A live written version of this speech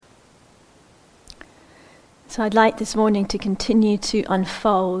So I'd like this morning to continue to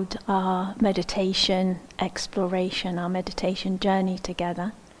unfold our meditation exploration, our meditation journey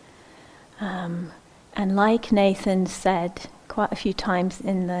together. And like Nathan said quite a few times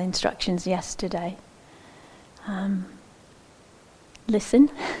in the instructions yesterday, listen,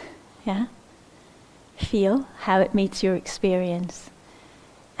 yeah, feel how it meets your experience,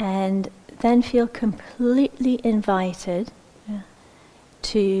 and then feel completely invited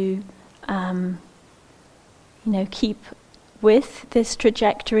to keep with this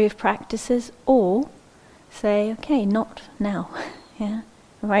trajectory of practices, or say, okay, not now. Yeah,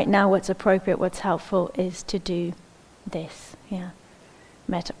 right now, what's appropriate, what's helpful, is to do this. Yeah,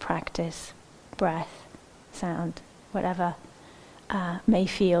 metta practice, breath, sound, whatever may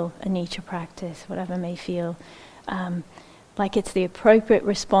feel anicca practice, whatever may feel like it's the appropriate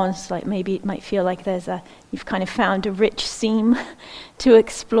response. Like maybe it might feel like you've kind of found a rich seam to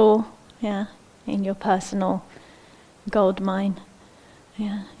explore. Yeah, in your personal gold mine,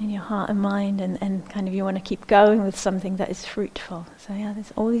 yeah, in your heart and mind, and kind of you want to keep going with something that is fruitful. So yeah,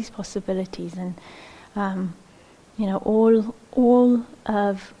 there's all these possibilities, and all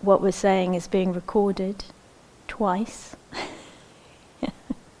of what we're saying is being recorded twice,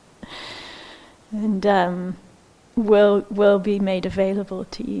 and will be made available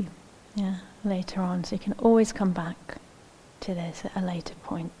to you, yeah, later on. So you can always come back to this at a later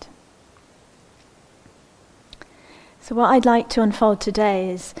point. So what I'd like to unfold today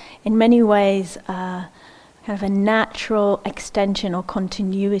is, in many ways, kind of a natural extension or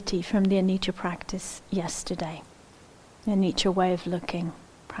continuity from the anicca practice yesterday. The anicca way of looking,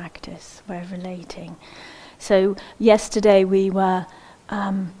 practice, way of relating. So yesterday we were,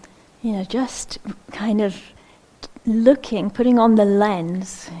 just kind of looking, putting on the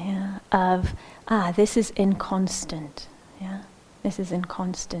lens, yeah, of, this is inconstant. Yeah, this is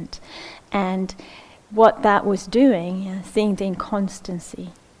inconstant. And what that was doing, seeing the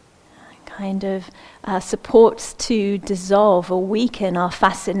inconstancy, kind of supports to dissolve or weaken our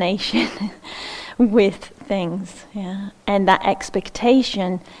fascination with things, yeah, and that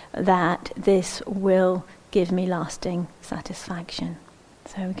expectation that this will give me lasting satisfaction.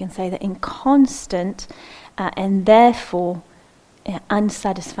 So we can say that inconstant and therefore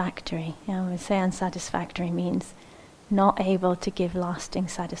unsatisfactory. When we say unsatisfactory, means not able to give lasting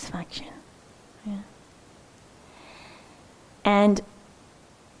satisfaction. Yeah. And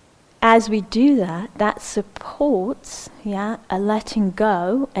as we do that, that supports, a letting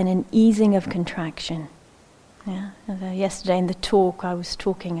go and an easing of contraction. Yeah. Yesterday in the talk, I was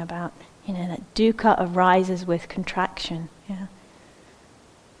talking about, that dukkha arises with contraction. Yeah.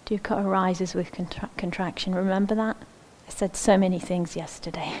 Dukkha arises with contraction. Remember that? I said so many things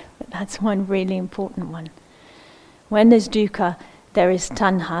yesterday, but that's one really important one. When there's dukkha, there is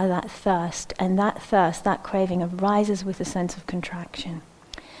tanha, that thirst, that craving arises with a sense of contraction.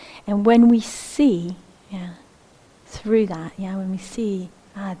 And when we see, through that, when we see,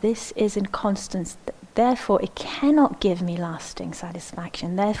 this is inconstant, therefore it cannot give me lasting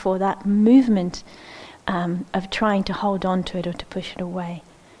satisfaction, therefore that movement of trying to hold on to it or to push it away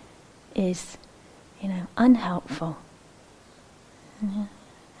is, unhelpful. Yeah.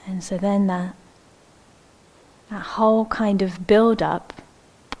 And so then that whole kind of build-up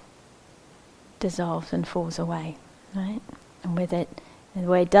dissolves and falls away, right? And with it, the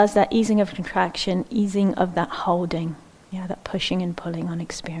way it does that easing of contraction, easing of that holding, that pushing and pulling on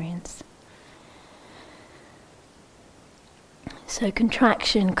experience. So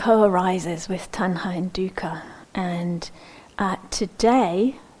contraction co-arises with tanha and dukkha. And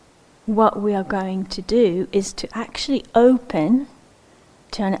today, what we are going to do is to actually open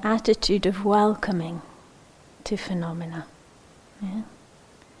to an attitude of welcoming to phenomena,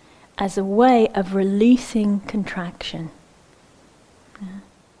 as a way of releasing contraction,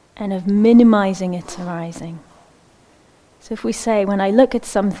 and of minimizing its arising. So if we say, when I look at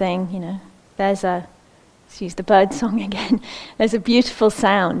something, let's use the bird song again, there's a beautiful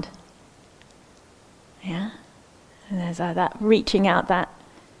sound, and there's that reaching out, that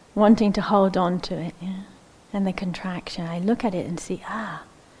wanting to hold on to it, and the contraction. I look at it and see,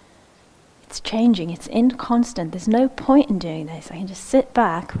 it's changing, it's inconstant, there's no point in doing this. I can just sit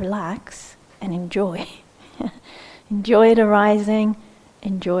back, relax, and enjoy. Enjoy it arising,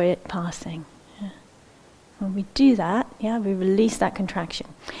 enjoy it passing. When we do that, we release that contraction.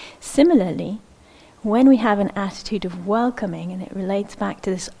 Similarly, when we have an attitude of welcoming, and it relates back to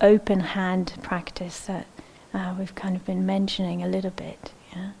this open hand practice that we've kind of been mentioning a little bit,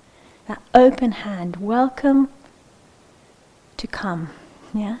 that open hand, welcome to come,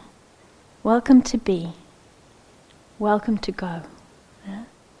 welcome to be, welcome to go.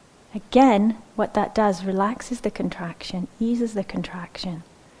 Again, what that does, relaxes the contraction, eases the contraction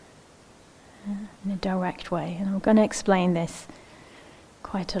in a direct way. And I'm going to explain this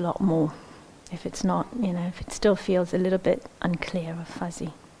quite a lot more if it's not, if it still feels a little bit unclear or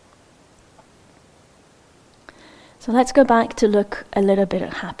fuzzy. So let's go back to look a little bit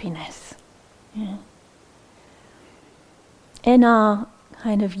at happiness. Yeah. In our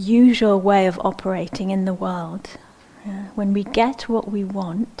kind of usual way of operating in the world, when we get what we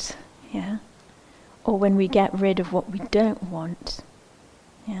want, or when we get rid of what we don't want,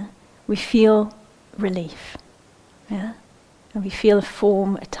 we feel relief, and we feel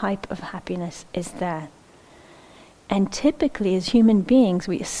a type of happiness is there. And typically as human beings,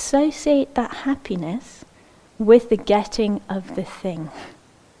 we associate that happiness with the getting of the thing.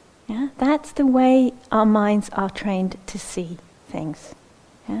 That's the way our minds are trained to see things.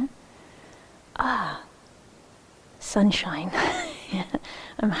 Sunshine.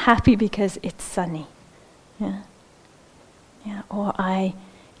 I'm happy because it's sunny. Or I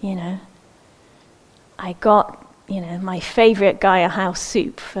got my favorite Gaia House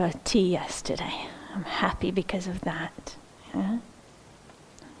soup for tea yesterday. I'm happy because of that.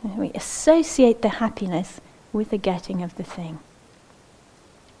 We associate the happiness with the getting of the thing.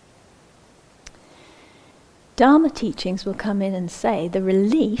 Dharma teachings will come in and say the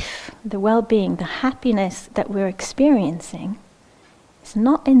relief, the well-being, the happiness that we're experiencing is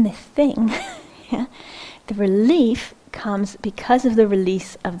not in the thing. The relief comes because of the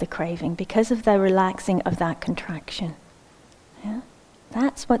release of the craving, because of the relaxing of that contraction.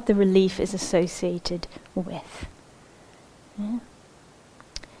 That's what the relief is associated with.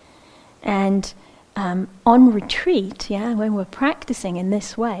 And on retreat, when we're practicing in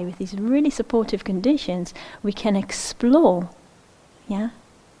this way, with these really supportive conditions, we can explore,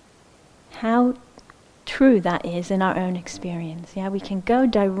 how true that is in our own experience. We can go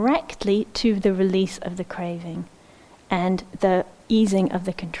directly to the release of the craving and the easing of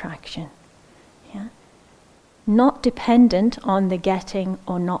the contraction. Not dependent on the getting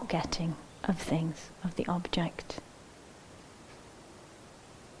or not getting of things, of the object.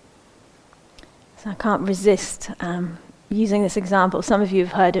 So I can't resist using this example. Some of you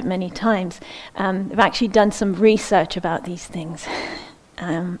have heard it many times. I've actually done some research about these things.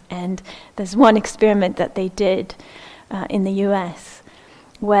 And there's one experiment that they did in the US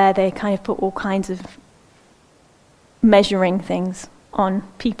where they kind of put all kinds of measuring things on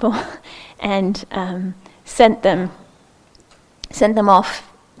people and sent them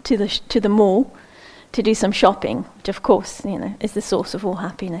off to the mall to do some shopping, which of course, is the source of all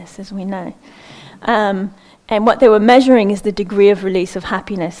happiness, as we know. And what they were measuring is the degree of release of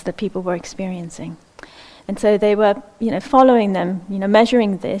happiness that people were experiencing. And so they were, following them,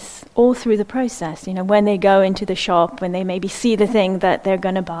 measuring this all through the process. When they go into the shop, when they maybe see the thing that they're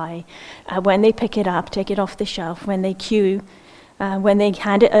going to buy, when they pick it up, take it off the shelf, when they queue, when they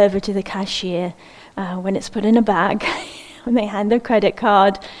hand it over to the cashier, when it's put in a bag, when they hand their credit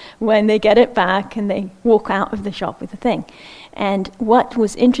card, when they get it back and they walk out of the shop with the thing. And what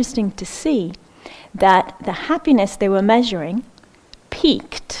was interesting to see, that the happiness they were measuring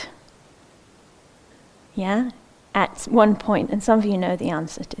peaked, at one point, and some of you know the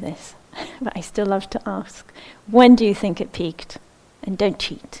answer to this, but I still love to ask, when do you think it peaked? And don't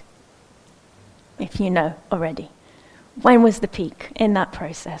cheat, if you know already. When was the peak in that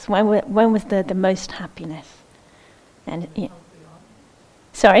process? When was the most happiness? And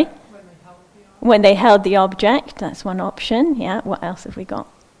sorry? When they held the object, that's one option. What else have we got?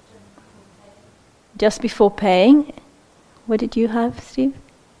 Just before paying. What did you have, Steve?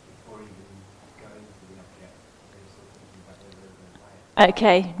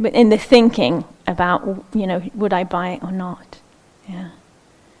 Okay, but in the thinking about, would I buy it or not?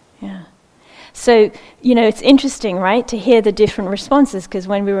 So, it's interesting, right, to hear the different responses, because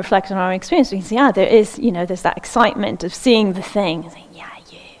when we reflect on our experience, we can see, there is, there's that excitement of seeing the thing, and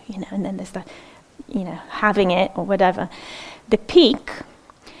saying, and then there's the, having it or whatever. The peak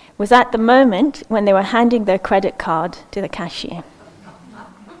was at the moment when they were handing their credit card to the cashier.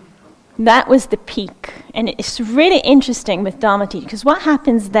 That was the peak. And it's really interesting with Dharma teaching, because what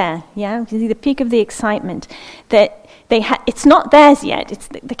happens there, you see the peak of the excitement, that it's not theirs yet. It's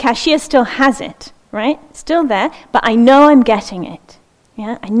the cashier still has it, right? It's still there, but I know I'm getting it.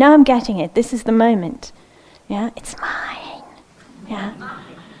 I know I'm getting it. This is the moment. It's mine.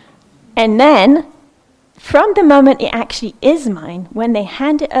 And then, from the moment it actually is mine, when they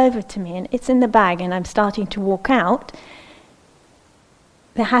hand it over to me and it's in the bag and I'm starting to walk out,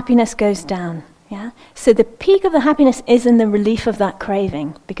 the happiness goes down. So the peak of the happiness is in the relief of that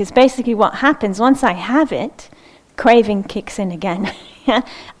craving, because basically what happens once I have it, craving kicks in again. Yeah,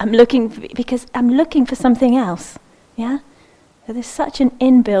 because I'm looking for something else. Yeah, so there's such an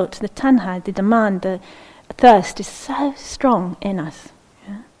inbuilt, the tanha, the demand, the thirst is so strong in us.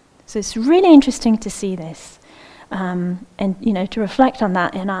 Yeah? So it's really interesting to see this, and to reflect on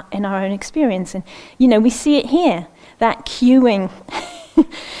that in our own experience. And we see it here, that queuing, the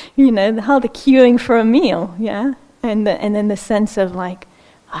queuing for a meal. Yeah, and then the sense of like,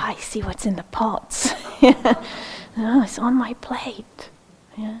 I see what's in the pots. Yeah. Oh, it's on my plate.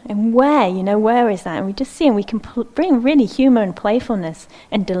 Yeah. And where is that? And we just see, and we can bring really humor and playfulness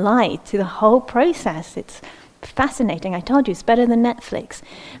and delight to the whole process. It's fascinating. I told you, it's better than Netflix.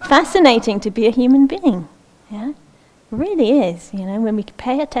 Fascinating to be a human being. Yeah, it really is. When we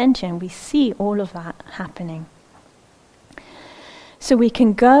pay attention, we see all of that happening. So we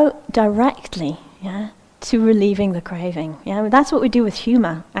can go directly, to relieving the craving. Yeah, that's what we do with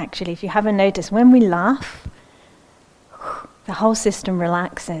humor. Actually, if you haven't noticed, when we laugh, the whole system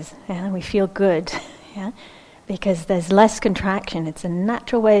relaxes, we feel good, because there's less contraction. It's a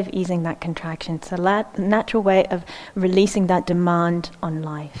natural way of easing that contraction. It's a natural way of releasing that demand on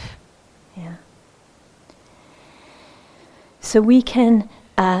life. Yeah. So we can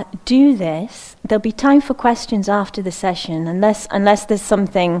do this. There'll be time for questions after the session, unless there's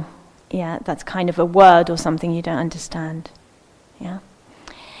something, that's kind of a word or something you don't understand. Yeah.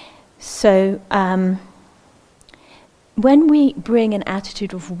 So. When we bring an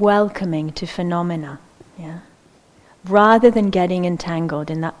attitude of welcoming to phenomena, rather than getting entangled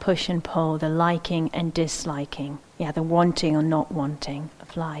in that push and pull, the liking and disliking, the wanting or not wanting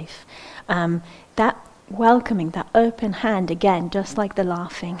of life, that welcoming, that open hand, again, just like the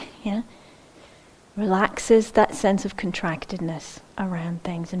laughing, relaxes that sense of contractedness around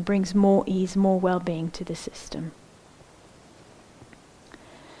things and brings more ease, more well-being to the system.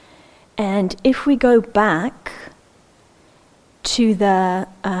 And if we go back to the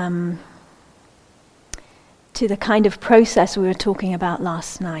kind of process we were talking about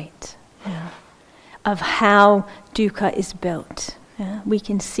last night, of how dukkha is built. We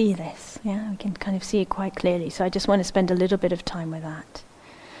can see this. We can kind of see it quite clearly. So I just want to spend a little bit of time with that.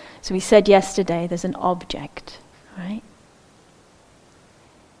 So we said yesterday there's an object, right?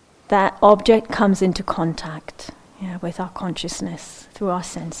 That object comes into contact with our consciousness through our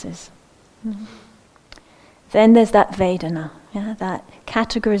senses. Mm-hmm. Then there's that vedana, that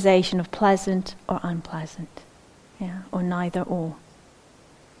categorization of pleasant or unpleasant, or neither or.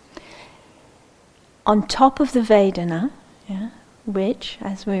 On top of the vedana, which,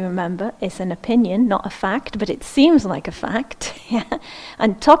 as we remember, is an opinion, not a fact, but it seems like a fact.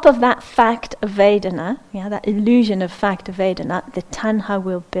 On top of that fact of vedana, that illusion of fact of vedana, the tanha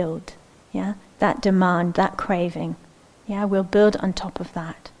will build. That demand, that craving, will build on top of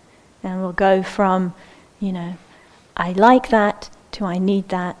that, and we'll go from, I like that, to I need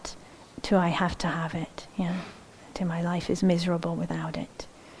that, to I have to have it, to my life is miserable without it.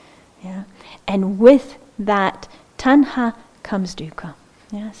 And with that tanha comes dukkha.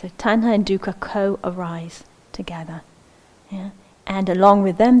 So tanha and dukkha co-arise together. And along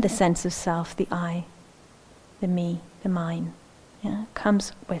with them, the sense of self, the I, the me, the mine,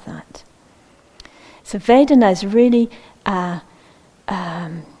 comes with that. So Vedana is really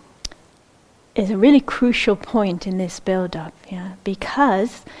is a really crucial point in this build-up,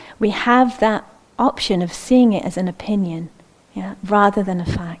 because we have that option of seeing it as an opinion, rather than a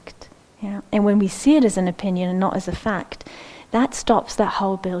fact. And when we see it as an opinion and not as a fact, that stops that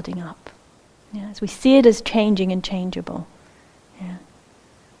whole building up. As we see it as changing and changeable,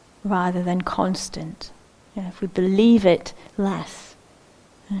 rather than constant. If we believe it less,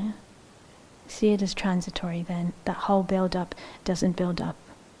 see it as transitory, then that whole build-up doesn't build up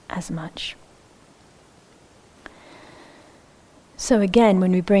as much. So again,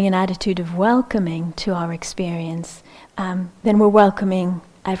 when we bring an attitude of welcoming to our experience, then we're welcoming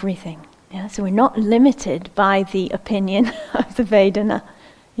everything. So we're not limited by the opinion of the Vedana.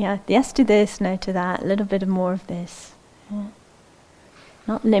 Yes to this, no to that, a little bit more of this.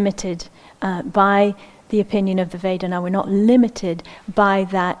 Not limited by the opinion of the Vedana. We're not limited by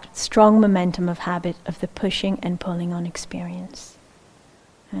that strong momentum of habit of the pushing and pulling on experience.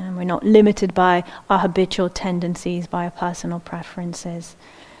 We're not limited by our habitual tendencies, by our personal preferences,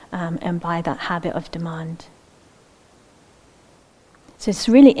 and by that habit of demand. So it's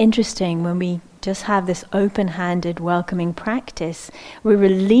really interesting when we just have this open-handed, welcoming practice. We're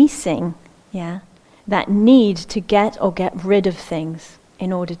releasing, that need to get rid of things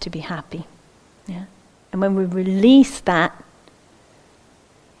in order to be happy. And when we release that,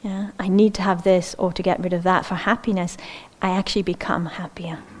 I need to have this or to get rid of that for happiness, I actually become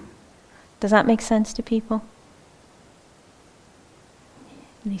happier. Does that make sense to people?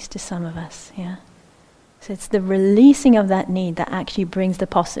 at least to some of us, yeah. So it's the releasing of that need that actually brings the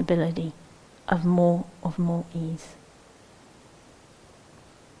possibility of more ease.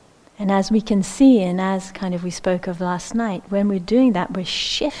 And as we can see, and as kind of we spoke of last night, when we're doing that, we're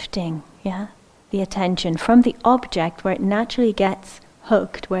shifting, yeah, the attention from the object where it naturally gets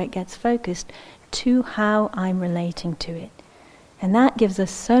hooked, where it gets focused, to how I'm relating to it. And that gives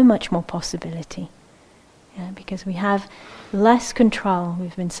us so much more possibility. Yeah, because we have less control,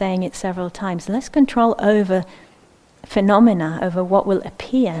 we've been saying it several times, less control over phenomena, over what will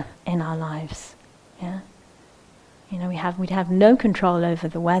appear in our lives. Yeah? You know, we'd have no control over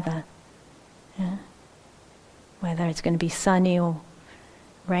the weather. Yeah? Whether it's going to be sunny or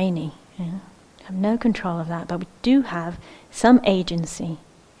rainy. Yeah? Have no control of that, but we do have some agency,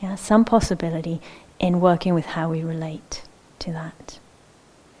 yeah, some possibility in working with how we relate to that.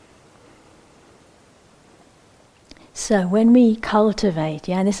 So when we cultivate,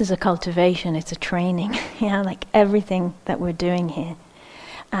 yeah, this is a cultivation, it's a training, yeah, like everything that we're doing here.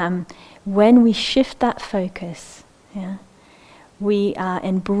 When we shift that focus, yeah,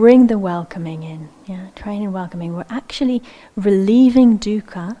 and bring the welcoming in, yeah, training welcoming, we're actually relieving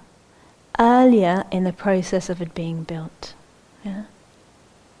dukkha earlier in the process of it being built. Yeah,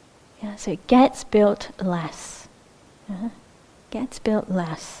 yeah, so it gets built less. Yeah? Gets built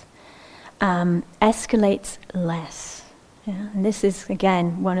less. Escalates less. Yeah? And this is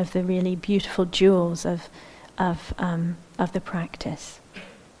again one of the really beautiful jewels of the practice.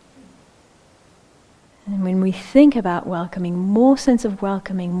 And when we think about welcoming, more sense of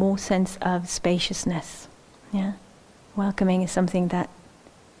welcoming, more sense of spaciousness. Yeah, welcoming is something that,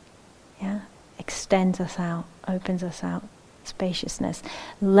 yeah, extends us out, opens us out. Spaciousness,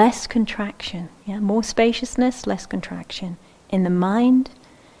 less contraction. Yeah, more spaciousness, less contraction in the mind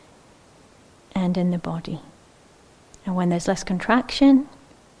and in the body. And when there's less contraction,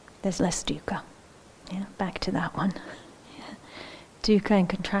 there's less dukkha. Yeah, back to that one. Yeah. Dukkha and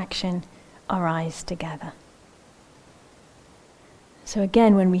contraction arise together. So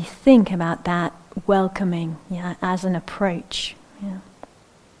again, when we think about that welcoming, yeah, as an approach, yeah,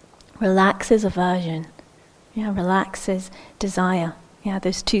 relaxes aversion, yeah, relaxes desire, yeah,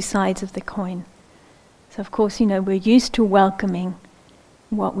 those two sides of the coin. So of course, you know, we're used to welcoming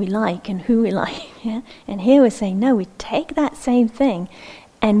what we like and who we like, yeah? And here we're saying, no, we take that same thing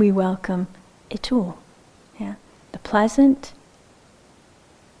and we welcome it all, yeah? The pleasant,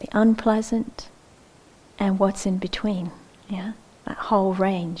 the unpleasant, and what's in between, yeah? That whole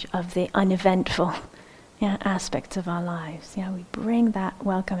range of the uneventful, yeah, aspects of our lives. Yeah, we bring that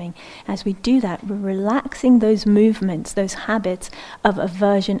welcoming. As we do that, we're relaxing those movements, those habits of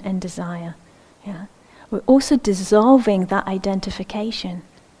aversion and desire. Yeah, we're also dissolving that identification,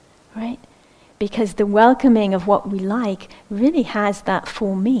 right? Because the welcoming of what we like really has that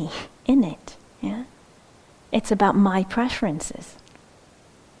for me in it. Yeah, it's about my preferences.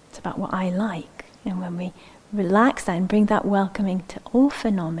 It's about what I like. And when we relax that and bring that welcoming to all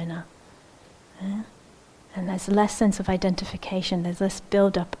phenomena, yeah, and there's less sense of identification, there's less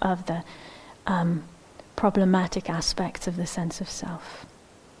build-up of the problematic aspects of the sense of self.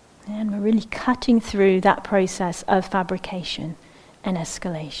 And we're really cutting through that process of fabrication and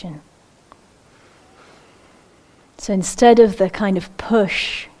escalation. So instead of the kind of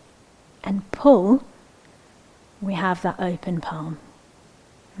push and pull, we have that open palm.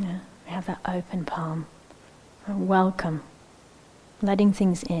 Yeah, we have that open palm. A welcome, letting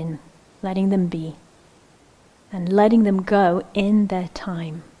things in, letting them be, and letting them go in their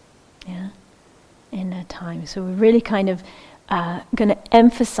time. Yeah, in their time. So we're really kind of going to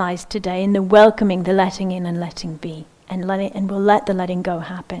emphasize today in the welcoming, the letting in and letting be, and we'll let the letting go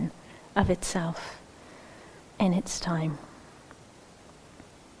happen of itself in its time.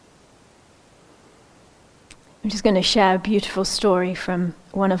 I'm just going to share a beautiful story from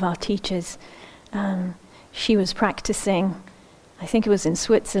one of our teachers. She was practicing, I think it was in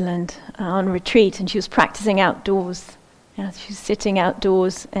Switzerland, on retreat, and she was practicing outdoors. Yeah, she was sitting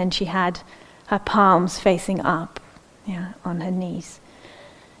outdoors, and she had her palms facing up, yeah, on her knees,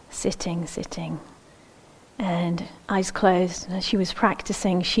 sitting, and eyes closed. And as she was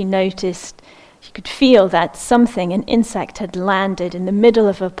practicing, she noticed, she could feel that something, an insect, had landed in the middle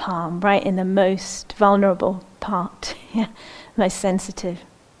of her palm, right in the most vulnerable part, yeah, most sensitive.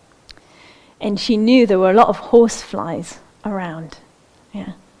 And she knew there were a lot of horseflies around,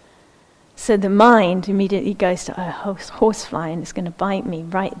 yeah. So the mind immediately goes to a horsefly and it's going to bite me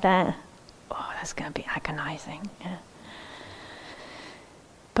right there. Oh, that's going to be agonizing, yeah.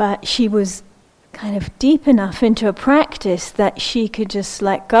 But she was kind of deep enough into a practice that she could just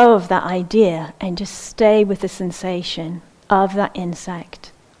let go of that idea and just stay with the sensation of that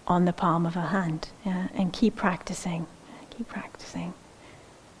insect on the palm of her hand, and keep practicing.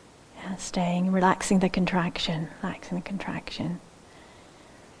 Staying, relaxing the contraction.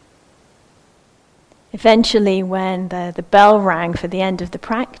 Eventually, when the bell rang for the end of the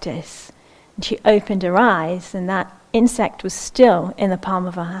practice, and she opened her eyes, and that insect was still in the palm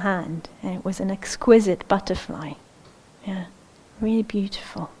of her hand, and it was an exquisite butterfly. Really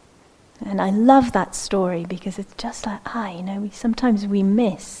beautiful. And I love that story because it's just like, sometimes we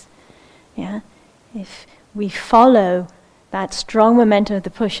miss. If we follow that strong momentum of the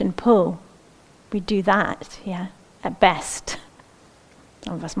push and pull, we do that, at best.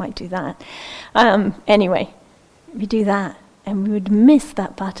 Some of us might do that. Anyway, we do that, and we would miss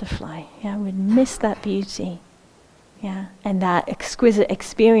that butterfly. We would miss that beauty. And that exquisite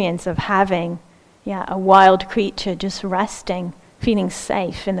experience of having, a wild creature just resting, feeling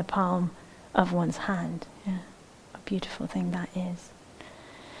safe in the palm of one's hand. A beautiful thing that is.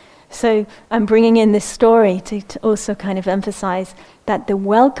 So I'm bringing in this story to also kind of emphasize that the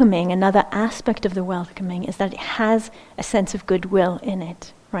welcoming, another aspect of the welcoming, is that it has a sense of goodwill in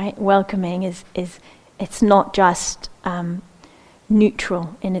it, right? Welcoming is it's not just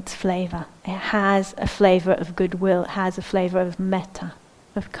neutral in its flavor. It has a flavor of goodwill. It has a flavor of metta,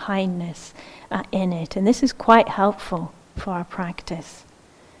 of kindness in it. And this is quite helpful for our practice.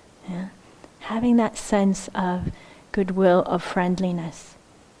 Having that sense of goodwill, of friendliness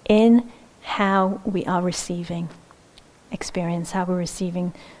in how we are receiving experience, how we're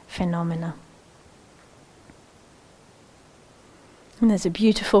receiving phenomena. And there's a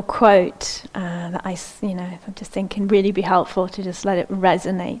beautiful quote that I just think can really be helpful to just let it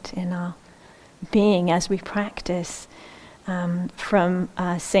resonate in our being as we practice, from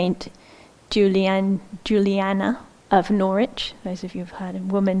Saint Juliana of Norwich. Those of you who've heard, a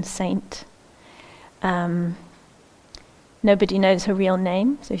woman saint. Nobody knows her real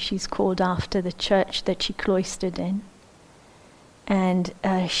name, so she's called after the church that she cloistered in. And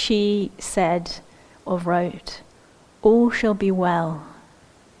she said or wrote, "All shall be well,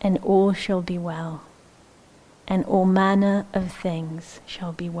 and all shall be well, and all manner of things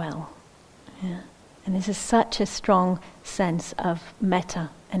shall be well." And this is such a strong sense of metta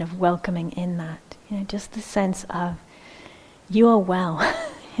and of welcoming in that. Just the sense of, you are well.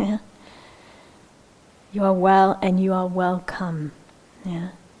 You are well and you are welcome.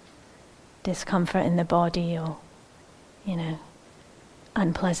 Discomfort in the body or,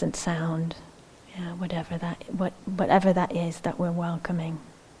 unpleasant sound. Whatever that is that we're welcoming.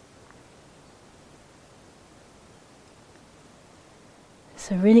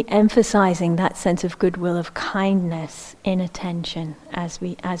 So really emphasizing that sense of goodwill, of kindness in attention as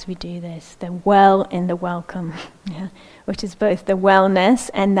we do this. The well in the welcome, which is both the wellness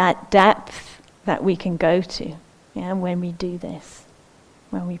and that depth that we can go to, when we do this,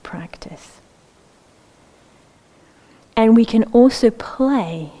 when we practice. And we can also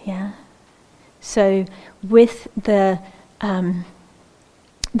play, So with the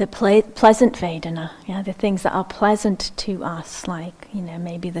pleasant vedana, the things that are pleasant to us, like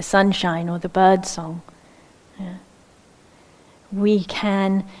maybe the sunshine or the bird song, we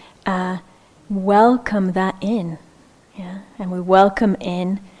can welcome that in, and we welcome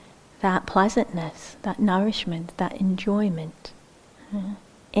in that pleasantness, that nourishment, that enjoyment,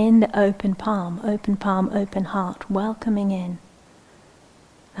 in the open palm, open heart, welcoming in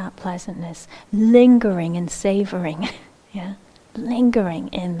that pleasantness, lingering and savoring, lingering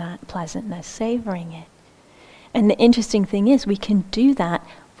in that pleasantness, savoring it. And the interesting thing is, we can do that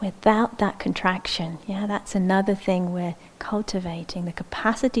without that contraction. That's another thing we're cultivating, the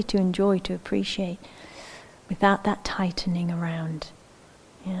capacity to enjoy, to appreciate, without that tightening around.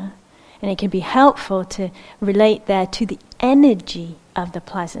 And it can be helpful to relate there to the energy of the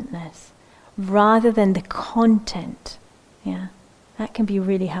pleasantness rather than the content. That can be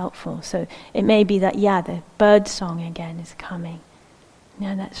really helpful. So it may be that, the bird song again is coming.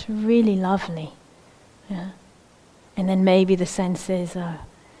 That's really lovely. And then maybe the sense is, I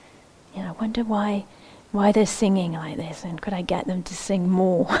wonder why they're singing like this, and could I get them to sing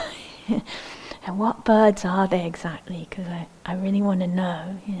more? And what birds are they exactly? Because I really want to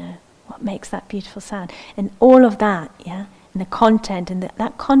know, what makes that beautiful sound. And all of that, and the content, and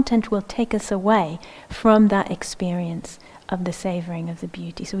that content will take us away from that experience of the savoring of the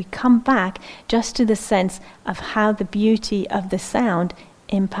beauty. So we come back just to the sense of how the beauty of the sound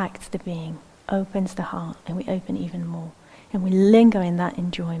impacts the being, opens the heart, and we open even more. And we linger in that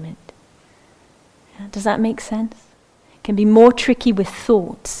enjoyment. Does that make sense? It can be more tricky with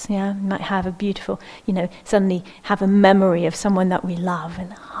thoughts. We might have a beautiful, suddenly have a memory of someone that we love,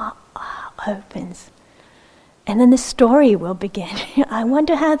 and the heart opens. And then the story will begin. I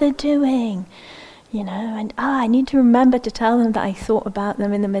wonder how they're doing, and I need to remember to tell them that I thought about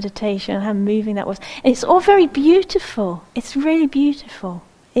them in the meditation and how moving that was. And it's all very beautiful. It's really beautiful.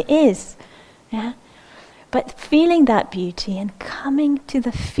 It is. Yeah. But feeling that beauty and coming to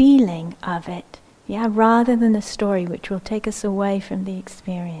the feeling of it, rather than the story, which will take us away from the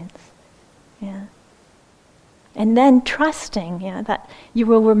experience. Yeah. And then trusting, that you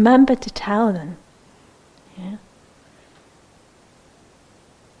will remember to tell them. Yeah.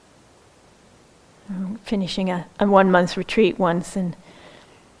 Finishing a 1-month retreat once and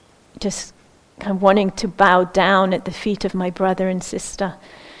just kind of wanting to bow down at the feet of my brother and sister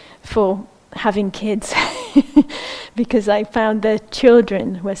for having kids because I found their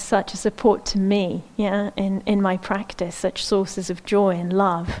children were such a support to me, in my practice, such sources of joy and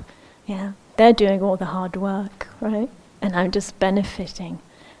love. Yeah. They're doing all the hard work, right? And I'm just benefiting.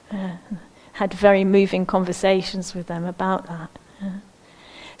 Had very moving conversations with them about that.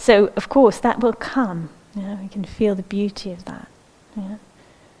 So, of course, that will come. We can feel the beauty of that.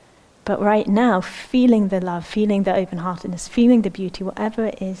 But right now, feeling the love, feeling the open-heartedness, feeling the beauty, whatever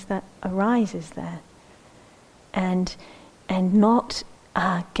it is that arises there, and not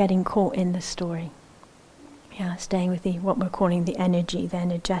getting caught in the story. Staying with what we're calling the energy, the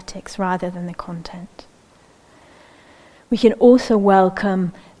energetics, rather than the content. We can also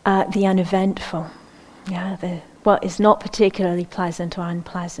welcome the uneventful, what is not particularly pleasant or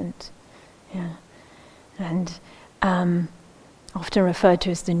unpleasant, and often referred to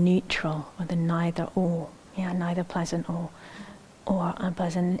as the neutral or the neither or, neither pleasant or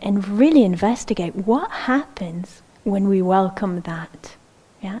unpleasant, and really investigate what happens when we welcome that,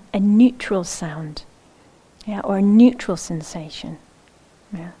 a neutral sound. Or a neutral sensation.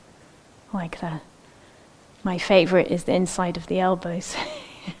 Like my favorite is the inside of the elbows.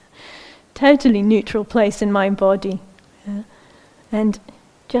 Totally neutral place in my body. And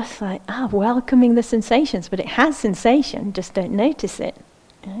just like, welcoming the sensations, but it has sensation, just don't notice it,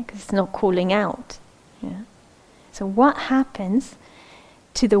 because it's not calling out. So what happens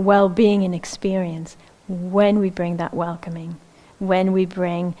to the well-being and experience when we bring that welcoming? When we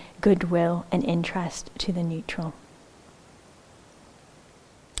bring goodwill and interest to the neutral.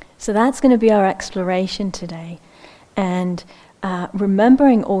 So that's going to be our exploration today. And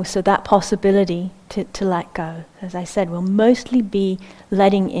remembering also that possibility to let go. As I said, we'll mostly be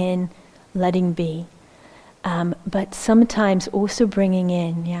letting in, letting be. But sometimes also bringing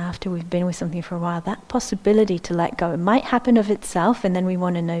in, after we've been with something for a while, that possibility to let go. It might happen of itself and then we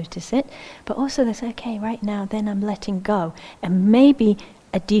want to notice it, but also they say, okay, right now, then I'm letting go. And maybe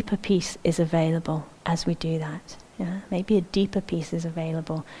a deeper peace is available as we do that. Maybe a deeper peace is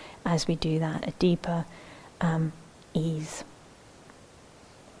available as we do that, a deeper ease.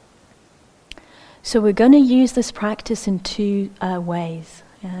 So we're going to use this practice in two ways.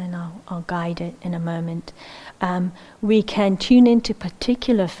 And I'll guide it in a moment. We can tune into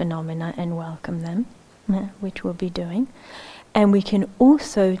particular phenomena and welcome them, which we'll be doing. And we can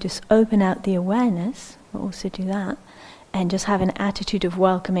also just open out the awareness, we'll also do that, and just have an attitude of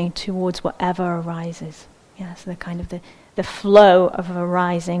welcoming towards whatever arises. So the kind of the flow of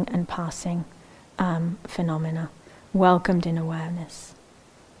arising and passing phenomena, welcomed in awareness.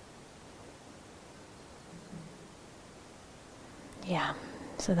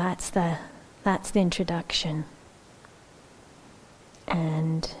 So that's the introduction.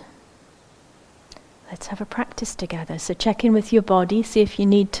 And let's have a practice together. So check in with your body, see if you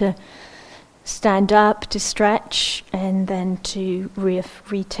need to stand up to stretch and then to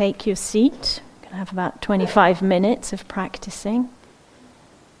retake your seat. You're going to have about 25 minutes of practicing.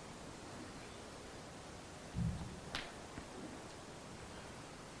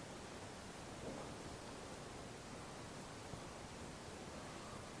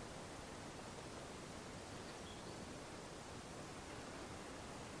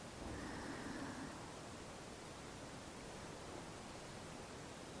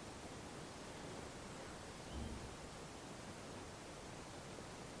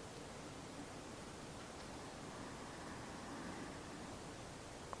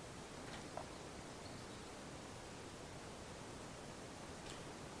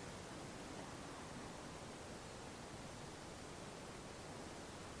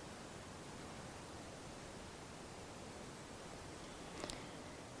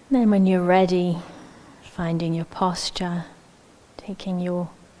 Then when you're ready, finding your posture, taking your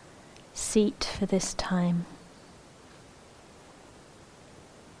seat for this time.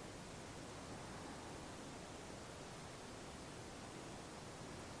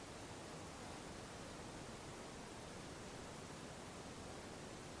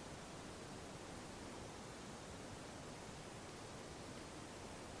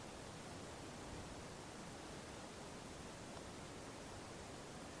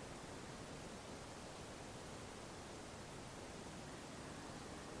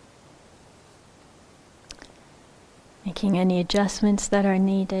 Making any adjustments that are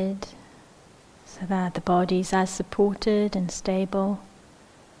needed so that the body's as supported and stable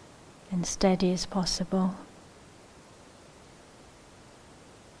and steady as possible.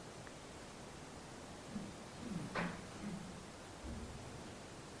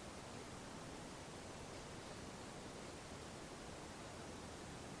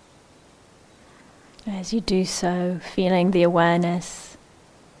 As you do so, feeling the awareness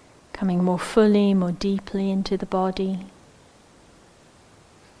coming more fully, more deeply into the body.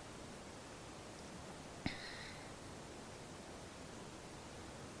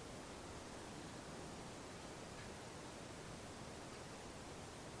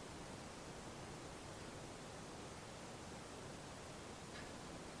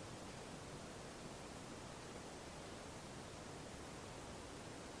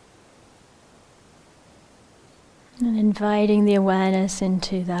 And inviting the awareness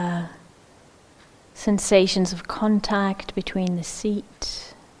into the sensations of contact between the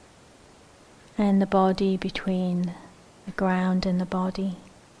seat and the body, between the ground and the body.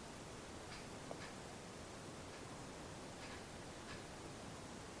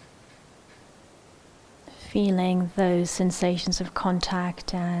 Feeling those sensations of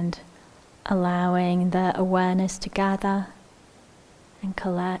contact and allowing the awareness to gather and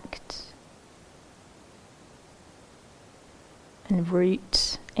collect and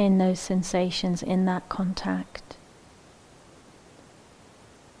root in those sensations, in that contact.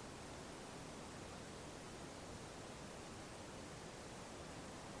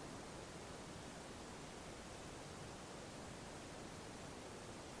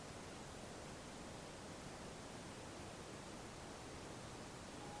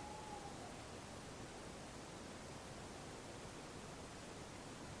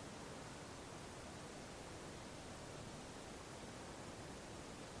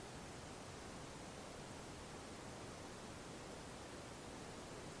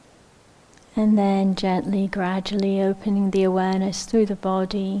 And then gently, gradually opening the awareness through the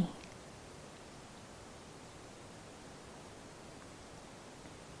body.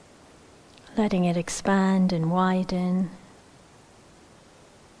 Letting it expand and widen.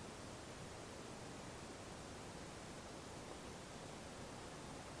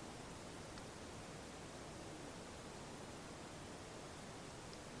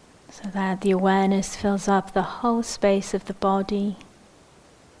 So that the awareness fills up the whole space of the body.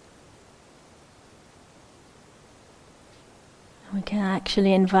 We can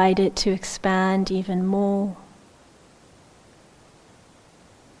actually invite it to expand even more,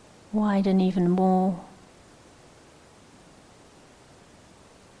 widen even more,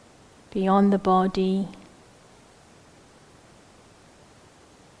 beyond the body,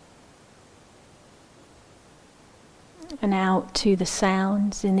 and out to the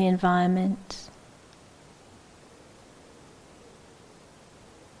sounds in the environment.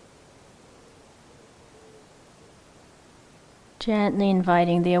 Gently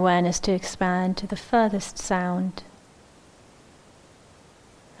inviting the awareness to expand to the furthest sound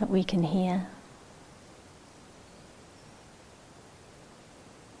that we can hear.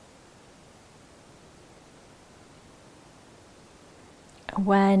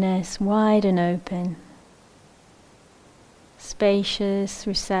 Awareness wide and open, spacious,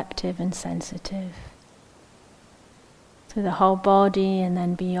 receptive and sensitive. To the whole body and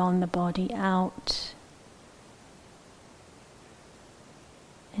then beyond the body, out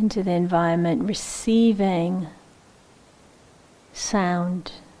into the environment, receiving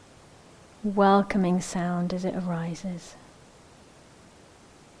sound, welcoming sound as it arises.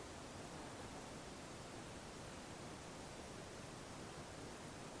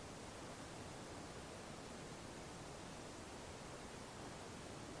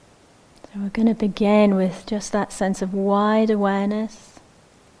 So we're going to begin with just that sense of wide awareness,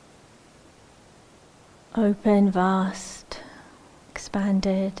 open, vast,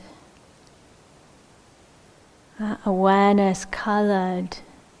 expanded. Awareness colored,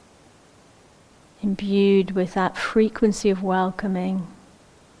 imbued with that frequency of welcoming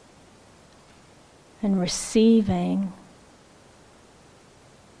and receiving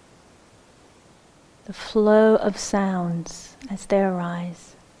the flow of sounds as they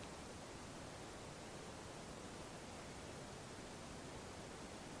arise.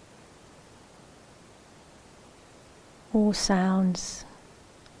 All sounds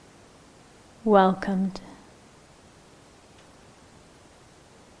welcomed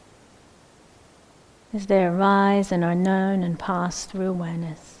as they arise and are known and pass through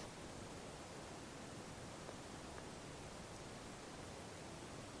awareness.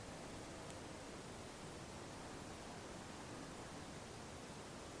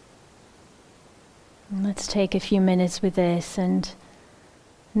 And Let's take a few minutes with this, and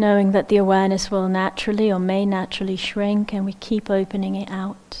knowing that the awareness will naturally or may naturally shrink, and we keep opening it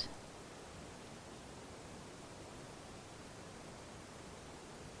out.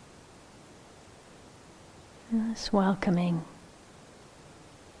 Just welcoming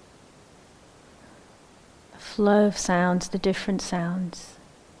the flow of sounds, the different sounds,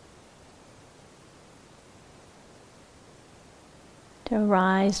 to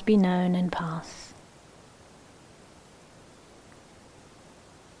arise, be known, and pass.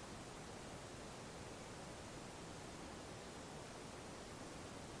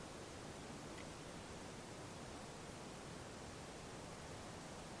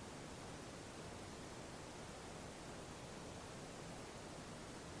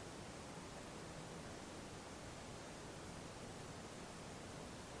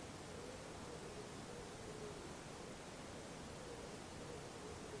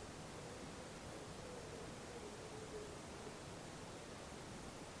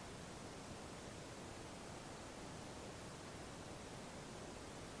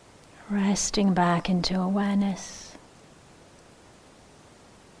 Resting back into awareness.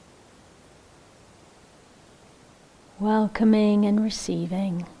 Welcoming and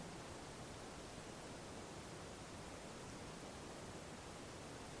receiving.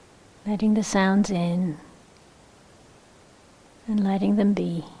 Letting the sounds in and letting them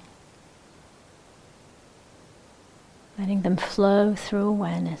be. Letting them flow through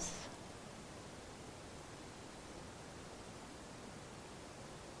awareness.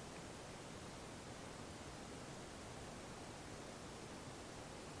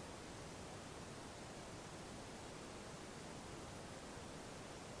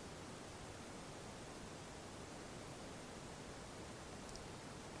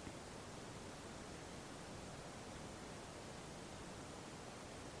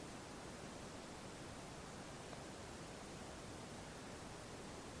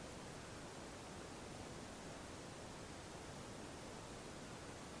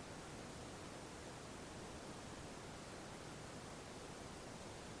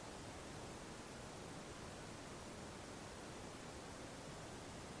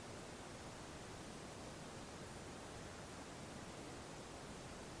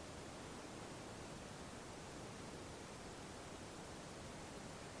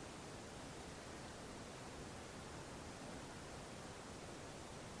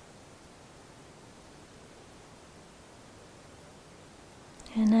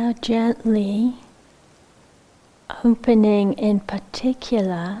 And now gently opening in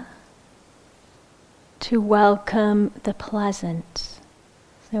particular to welcome the pleasant.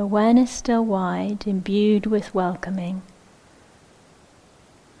 So awareness still wide, imbued with welcoming.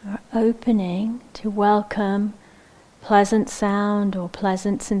 Or opening to welcome pleasant sound or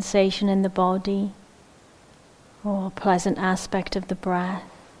pleasant sensation in the body or pleasant aspect of the breath.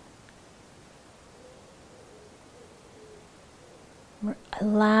 We're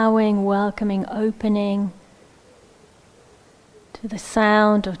allowing, welcoming, opening to the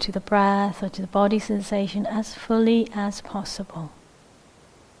sound or to the breath or to the body sensation as fully as possible.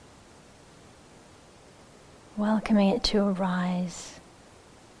 Welcoming it to arise,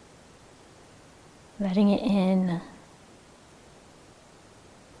 letting it in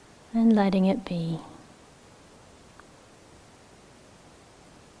and letting it be.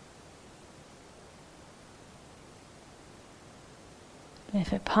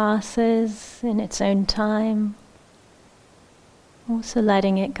 If it passes in its own time, also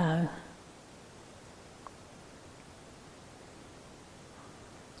letting it go.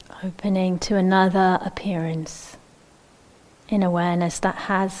 Opening to another appearance in awareness that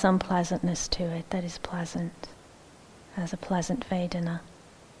has some pleasantness to it, that is pleasant, has a pleasant vedana.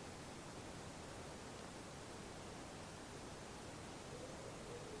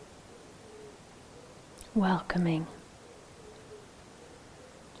 Welcoming.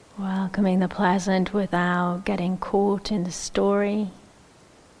 Welcoming the pleasant without getting caught in the story.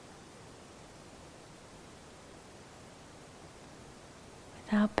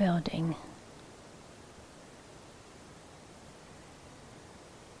 Without building.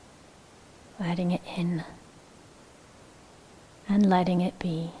 Letting it in and letting it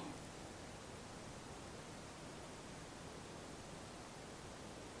be.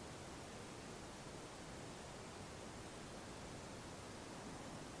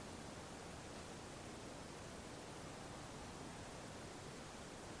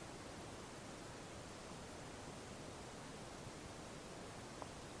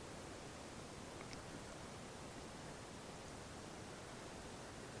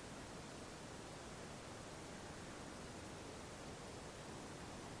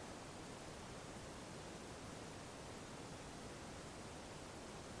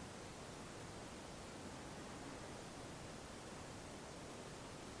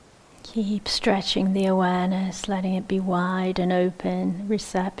 Keep stretching the awareness, letting it be wide and open,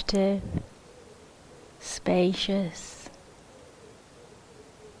 receptive, spacious.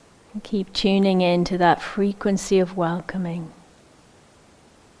 And keep tuning into that frequency of welcoming.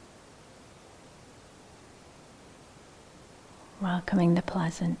 Welcoming the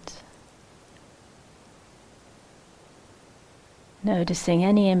pleasant. Noticing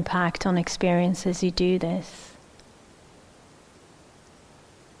any impact on experience as you do this.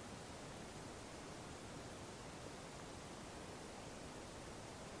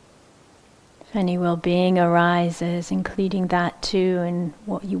 If any well-being arises, including that too in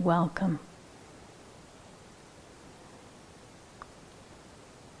what you welcome.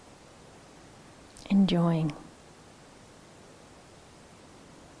 Enjoying.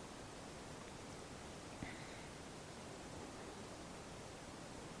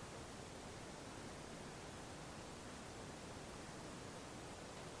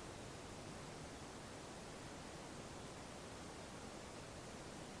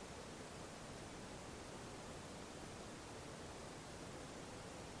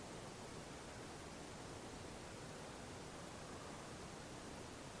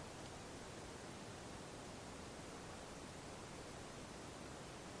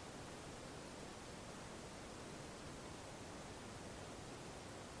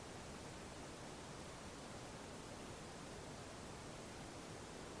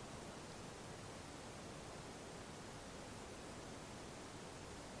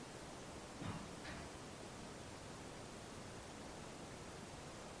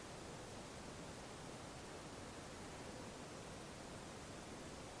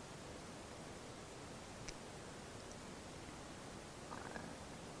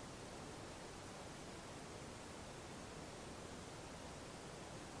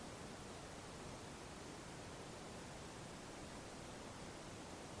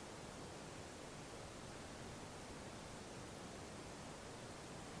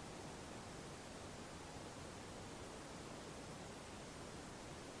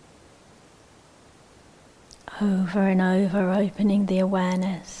 Over and over, opening the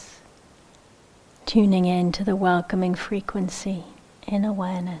awareness, tuning in to the welcoming frequency in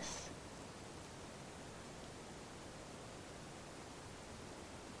awareness.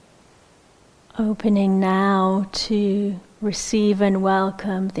 Opening now to receive and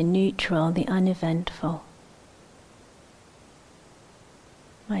welcome the neutral, the uneventful.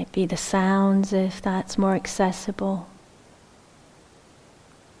 Might be the sounds if that's more accessible.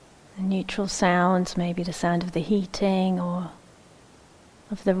 The neutral sounds, maybe the sound of the heating or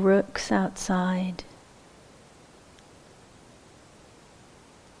of the rooks outside.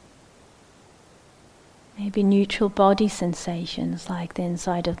 Maybe neutral body sensations like the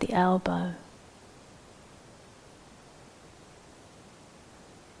inside of the elbow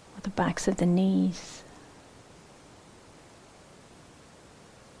or the backs of the knees.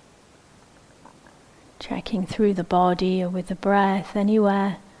 Checking through the body or with the breath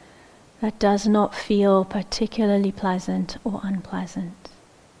anywhere that does not feel particularly pleasant or unpleasant.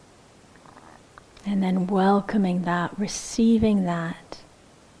 And then welcoming that, receiving that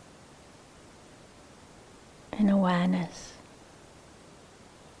in awareness,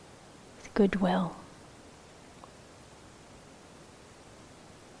 with goodwill.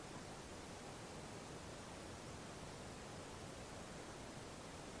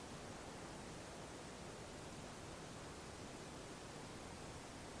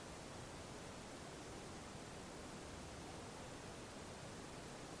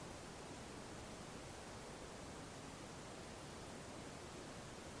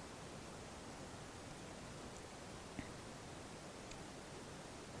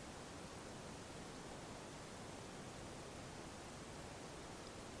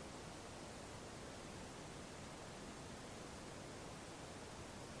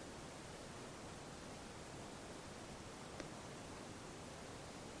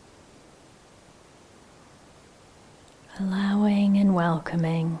 Allowing and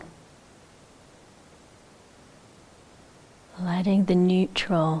welcoming, letting the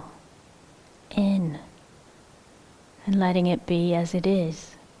neutral in and letting it be as it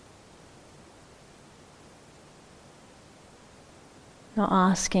is. Not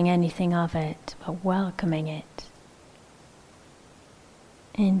asking anything of it, but welcoming it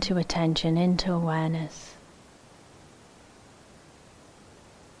into attention, into awareness.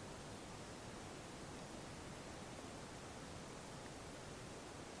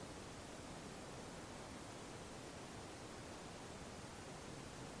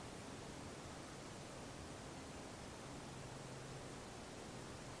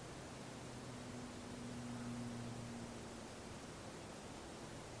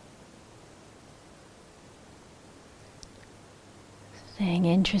 Staying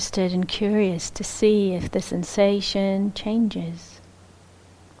interested and curious to see if the sensation changes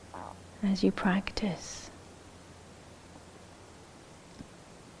as you practice.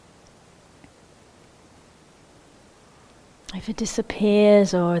 If it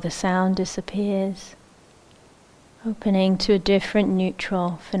disappears or the sound disappears, opening to a different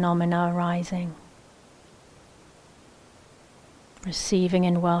neutral phenomena arising. Receiving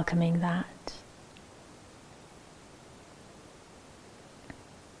and welcoming that.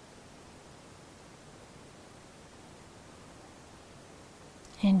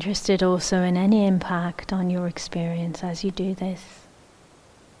 Interested also in any impact on your experience as you do this.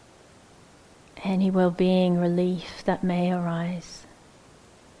 Any well-being, relief that may arise.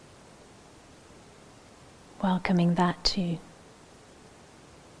 Welcoming that too.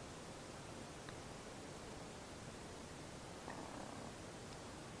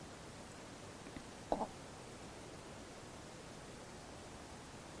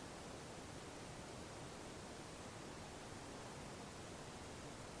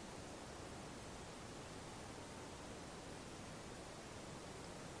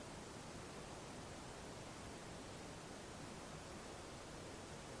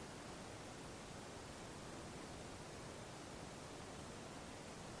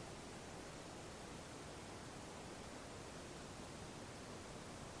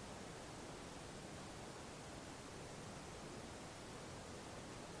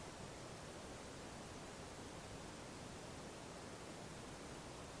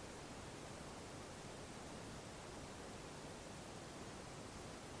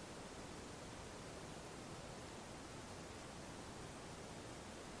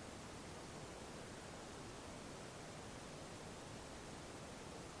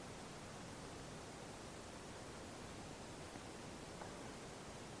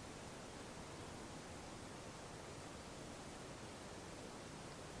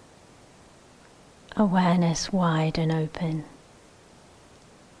 Awareness wide and open.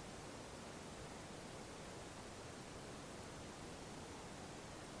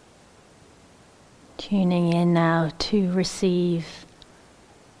 Tuning in now to receive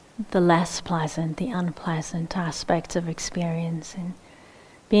the less pleasant, the unpleasant aspects of experience, and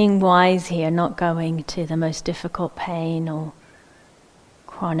being wise here, not going to the most difficult pain or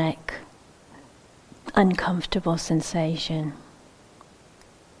chronic, uncomfortable sensation.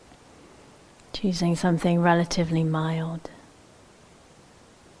 Choosing something relatively mild,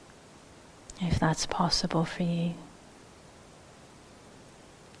 if that's possible for you.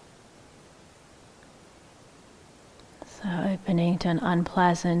 So opening to an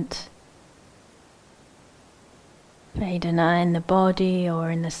unpleasant vedana in the body or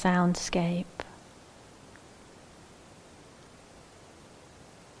in the soundscape.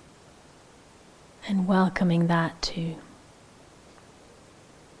 And welcoming that too.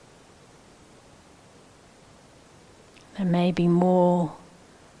 There may be more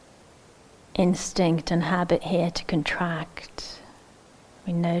instinct and habit here to contract.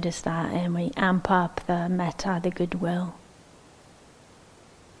 We notice that and we amp up the metta, the goodwill,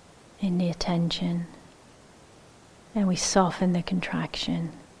 in the attention. And we soften the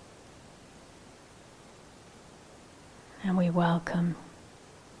contraction. And we welcome.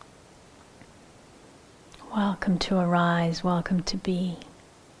 Welcome to arise, welcome to be.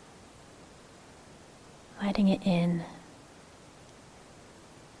 Letting it in.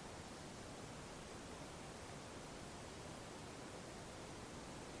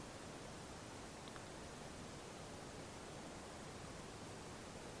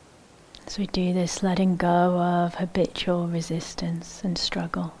 As we do this, letting go of habitual resistance and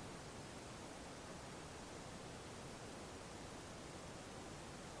struggle.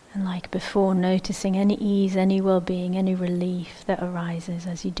 And like before, noticing any ease, any well-being, any relief that arises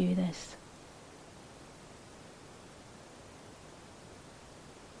as you do this.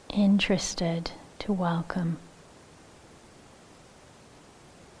 Interested to welcome.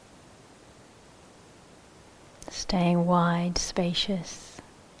 Staying wide, spacious.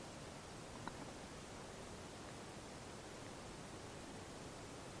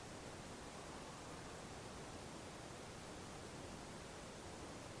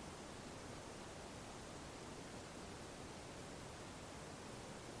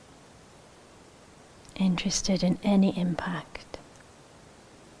 Interested in any impact.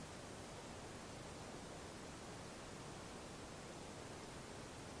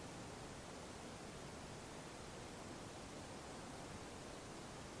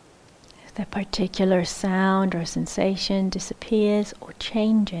 If the particular sound or sensation disappears or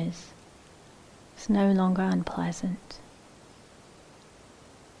changes, it's no longer unpleasant.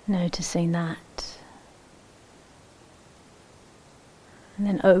 Noticing that. and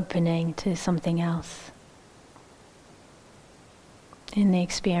then opening to something else in the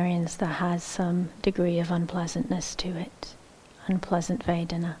experience that has some degree of unpleasantness to it, unpleasant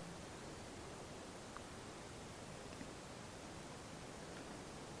vedana.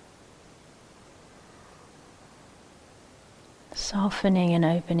 Softening and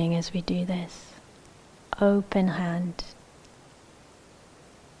opening as we do this. Open hand.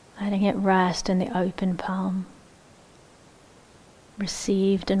 Letting it rest in the open palm.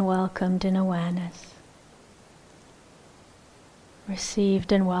 Received and welcomed in awareness.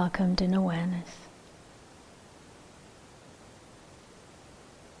 Received and welcomed in awareness.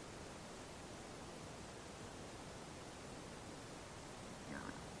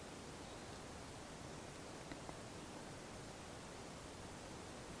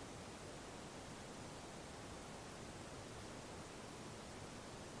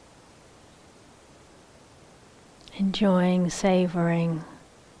 Enjoying, savoring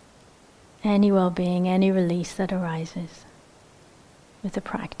any well-being, any release that arises with the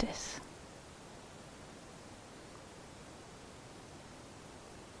practice.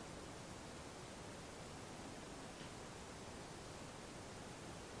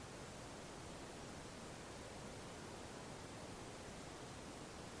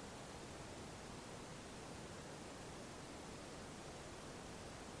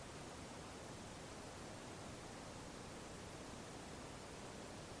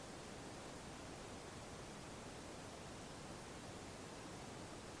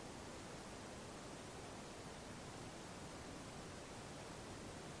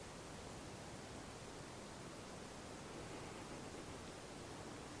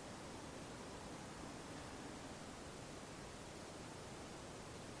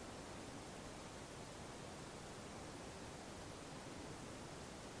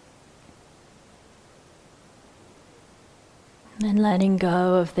 And letting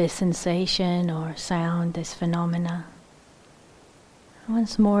go of this sensation or sound, this phenomena.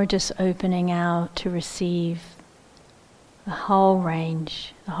 Once more just opening out to receive the whole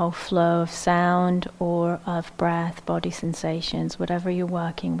range, the whole flow of sound or of breath, body sensations, whatever you're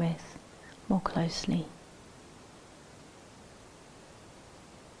working with more closely.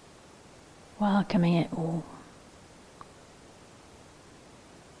 Welcoming it all.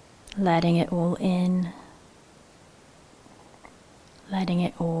 Letting it all in. Letting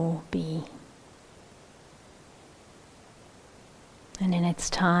it all be. And in its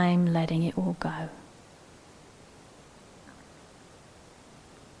time, letting it all go.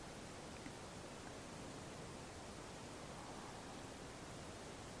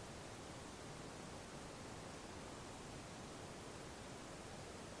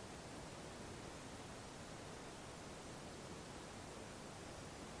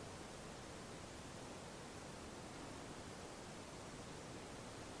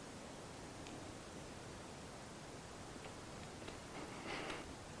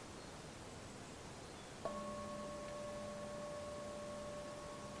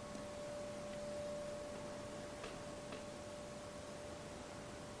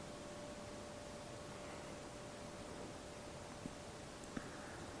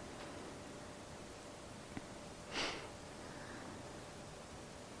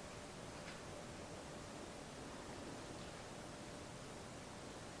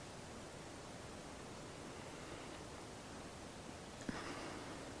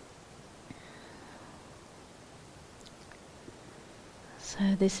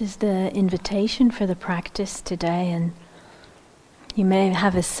 So this is the invitation for the practice today, and you may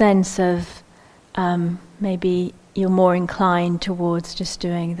have a sense of maybe you're more inclined towards just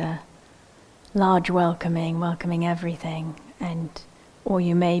doing the large welcoming everything, or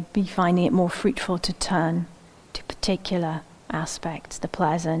you may be finding it more fruitful to turn to particular aspects, the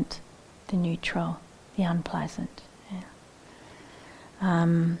pleasant, the neutral, the unpleasant.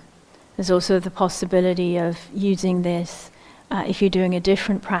 Yeah. There's also the possibility of using this if you're doing a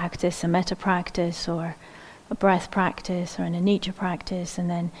different practice, a metta practice or a breath practice or an anicca practice, and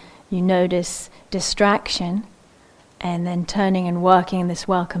then you notice distraction, and then turning and working in this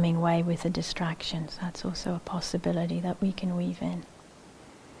welcoming way with the distractions. That's also a possibility that we can weave in.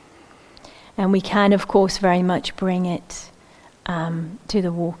 And we can, of course, very much bring it to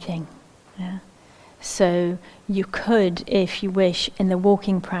the walking. Yeah? So you could, if you wish, in the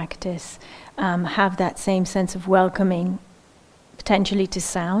walking practice, have that same sense of welcoming, potentially to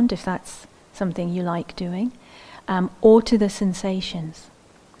sound, if that's something you like doing, or to the sensations.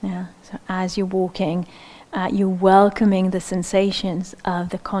 Yeah? So as you're walking, you're welcoming the sensations of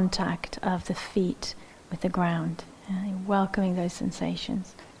the contact of the feet with the ground. Yeah? You're welcoming those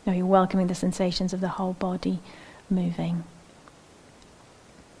sensations. No, you're welcoming the sensations of the whole body moving.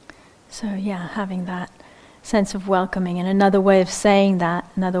 So yeah, having that sense of welcoming. And another way of saying that,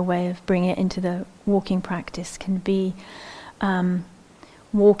 another way of bringing it into the walking practice can be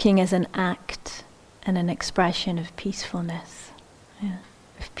walking as an act and an expression of peacefulness,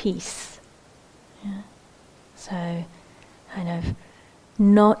 of peace. Yeah. So kind of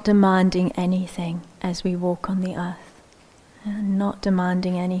not demanding anything as we walk on the earth. Not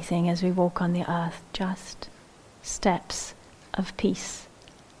demanding anything as we walk on the earth, just steps of peace,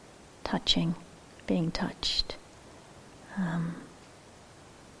 touching, being touched.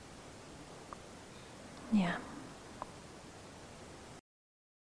 Yeah.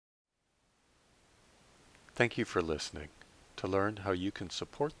 Thank you for listening. To learn how you can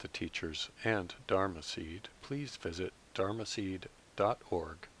support the teachers and Dharma Seed, please visit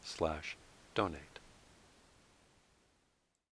dharmaseed.org/donate.